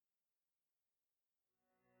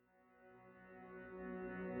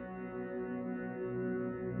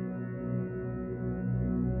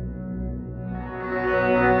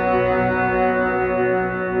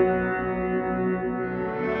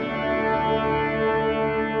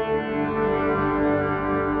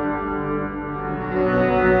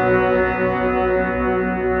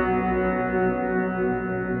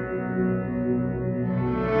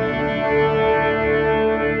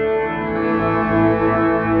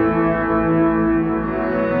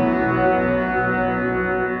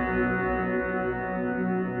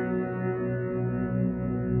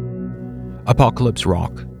Apocalypse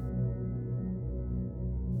Rock.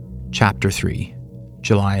 Chapter 3.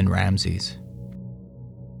 July and Ramses.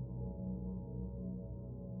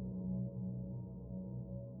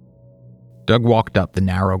 Doug walked up the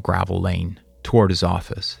narrow gravel lane toward his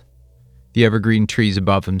office, the evergreen trees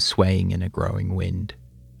above him swaying in a growing wind.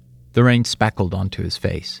 The rain speckled onto his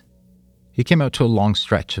face. He came out to a long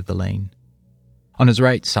stretch of the lane. On his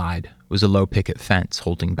right side was a low picket fence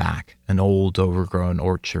holding back an old, overgrown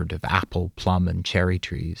orchard of apple, plum, and cherry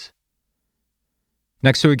trees.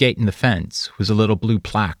 Next to a gate in the fence was a little blue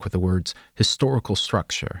plaque with the words "Historical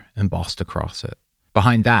Structure" embossed across it.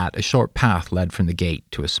 Behind that, a short path led from the gate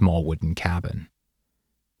to a small wooden cabin.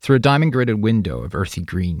 Through a diamond-gridded window of earthy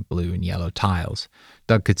green, blue, and yellow tiles,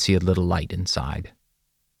 Doug could see a little light inside.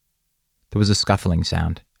 There was a scuffling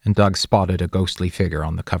sound, and Doug spotted a ghostly figure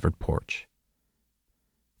on the covered porch.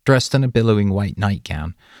 Dressed in a billowing white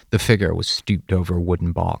nightgown, the figure was stooped over a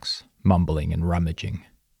wooden box, mumbling and rummaging.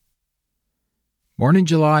 "Morning,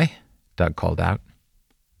 July," Doug called out.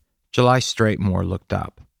 July Straightmore looked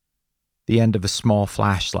up. The end of a small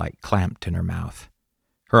flashlight clamped in her mouth,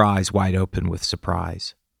 her eyes wide open with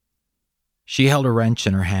surprise. She held a wrench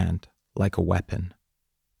in her hand, like a weapon.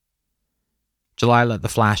 July let the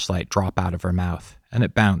flashlight drop out of her mouth, and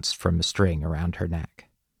it bounced from a string around her neck.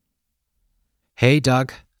 "Hey,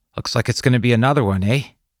 Doug. Looks like it's going to be another one, eh?"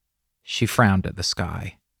 She frowned at the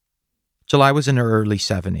sky. July was in her early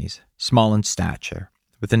 70s, small in stature,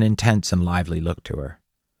 with an intense and lively look to her.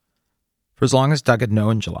 For as long as Doug had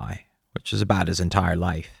known July, which was about his entire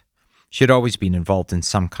life, she had always been involved in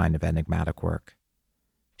some kind of enigmatic work.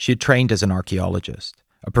 She had trained as an archaeologist,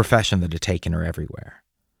 a profession that had taken her everywhere.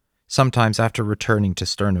 Sometimes after returning to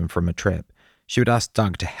Sternum from a trip, she would ask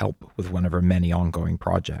Doug to help with one of her many ongoing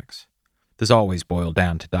projects. This always boiled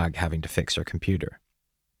down to Doug having to fix her computer.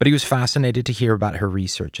 But he was fascinated to hear about her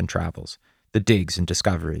research and travels, the digs and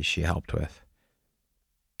discoveries she helped with.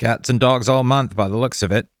 "Cats and dogs all month by the looks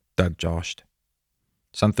of it," Doug joshed.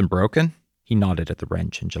 "Something broken?" He nodded at the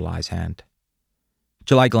wrench in July's hand.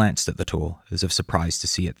 July glanced at the tool, as if surprised to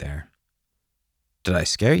see it there. "Did I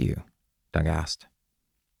scare you?" Doug asked.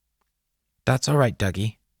 "That's all right,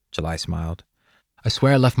 Dougie," July smiled. "I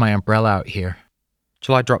swear I left my umbrella out here."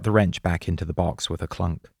 July dropped the wrench back into the box with a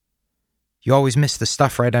clunk. "You always miss the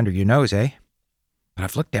stuff right under your nose, eh? But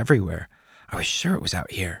I've looked everywhere. I was sure it was out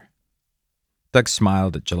here." Doug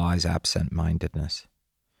smiled at July's absent-mindedness.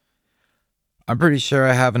 "I'm pretty sure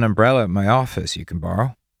I have an umbrella at my office you can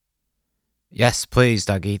borrow." "Yes, please,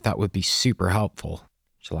 Dougie. That would be super helpful,"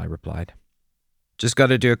 July replied. "Just got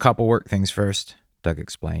to do a couple work things first," Doug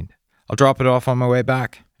explained. "I'll drop it off on my way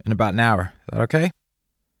back in about an hour. Is that okay?"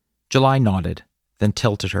 July nodded, then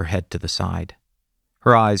tilted her head to the side.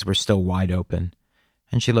 Her eyes were still wide open,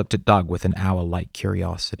 and she looked at Doug with an owl-like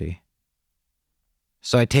curiosity.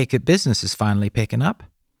 "So I take it business is finally picking up?"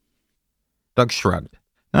 Doug shrugged.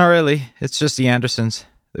 "Not really. It's just the Andersons.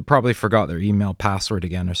 They probably forgot their email password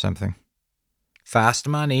again or something." "Fast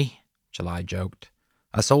money," July joked.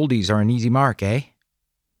 "Us oldies are an easy mark, eh?"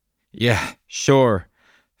 "Yeah, sure.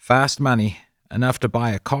 Fast money. Enough to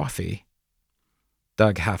buy a coffee."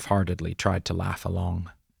 Doug half-heartedly tried to laugh along.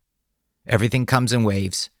 "Everything comes in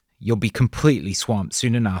waves. You'll be completely swamped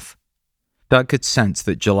soon enough." Doug could sense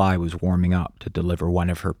that July was warming up to deliver one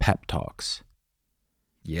of her pep talks.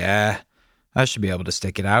 "Yeah, I should be able to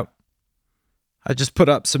stick it out. I just put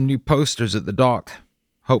up some new posters at the dock.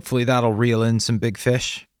 Hopefully that'll reel in some big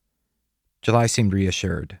fish." July seemed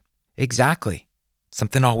reassured. "Exactly.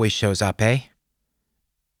 Something always shows up, eh?"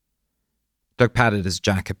 Doug patted his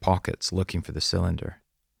jacket pockets, looking for the cylinder.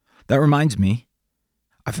 "That reminds me.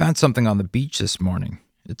 I found something on the beach this morning.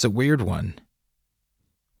 It's a weird one."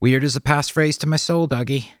 "Weird is a passphrase to my soul,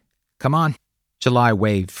 Dougie. Come on." July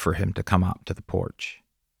waved for him to come up to the porch.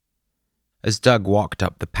 As Doug walked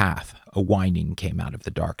up the path, a whining came out of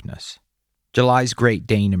the darkness. July's Great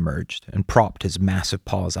Dane emerged and propped his massive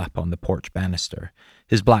paws up on the porch banister,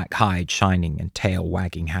 his black hide shining and tail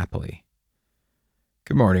wagging happily.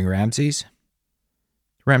 "Good morning, Ramses."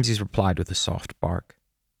 Ramses replied with a soft bark.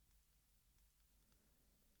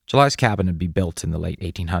 July's cabin had been built in the late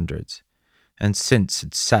 1800s, and since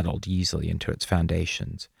had settled easily into its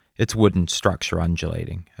foundations, its wooden structure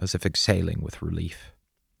undulating, as if exhaling with relief.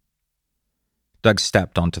 Doug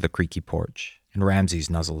stepped onto the creaky porch, and Ramses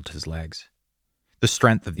nuzzled his legs. The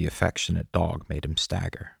strength of the affectionate dog made him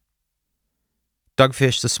stagger. Doug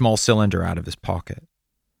fished a small cylinder out of his pocket.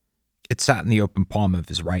 It sat in the open palm of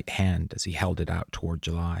his right hand as he held it out toward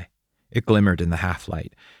July. It glimmered in the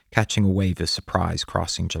half-light, catching a wave of surprise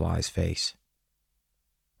crossing July's face.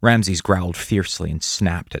 Ramses growled fiercely and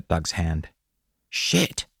snapped at Doug's hand.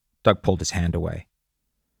 "Shit!" Doug pulled his hand away.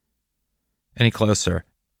 Any closer,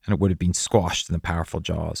 and it would have been squashed in the powerful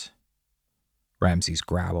jaws. Ramses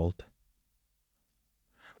growled.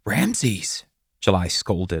 "Ramses!" July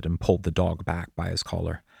scolded and pulled the dog back by his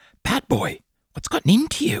collar. "Bad boy, what's gotten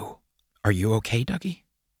into you? Are you okay, Dougie?"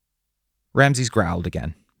 Ramses growled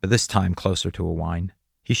again, but this time closer to a whine.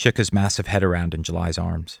 He shook his massive head around in July's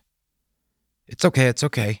arms. It's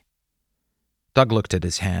okay. Doug looked at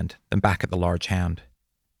his hand, then back at the large hound.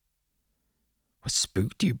 "What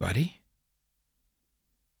spooked you, buddy?"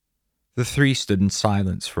 The three stood in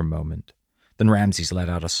silence for a moment. Then Ramses let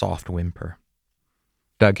out a soft whimper.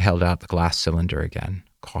 Doug held out the glass cylinder again,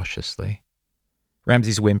 cautiously.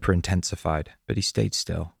 Ramses' whimper intensified, but he stayed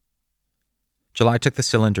still. July took the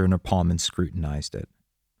cylinder in her palm and scrutinized it.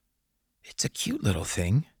 "It's a cute little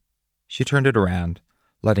thing." She turned it around,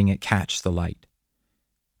 letting it catch the light.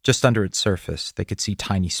 Just under its surface, they could see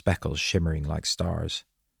tiny speckles shimmering like stars.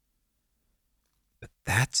 "But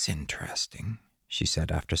that's interesting," she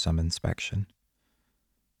said after some inspection.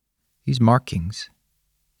 "These markings,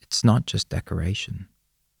 it's not just decoration."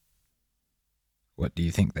 "What do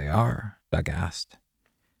you think they are?" Doug asked.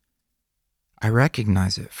 "I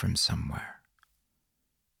recognize it from somewhere,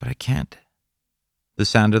 but I can't." The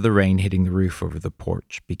sound of the rain hitting the roof over the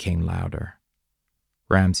porch became louder.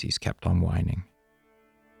 Ramses kept on whining.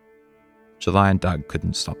 July and Doug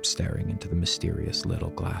couldn't stop staring into the mysterious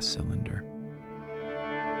little glass cylinder.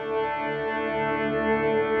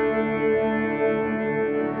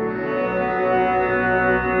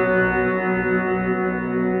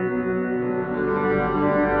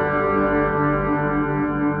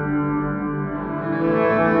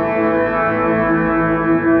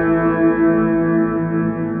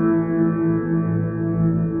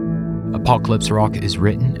 Apocalypse Rock is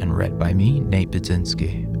written and read by me, Nate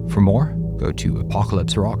Budzinski. For more, go to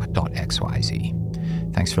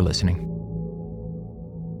apocalypserock.xyz. Thanks for listening.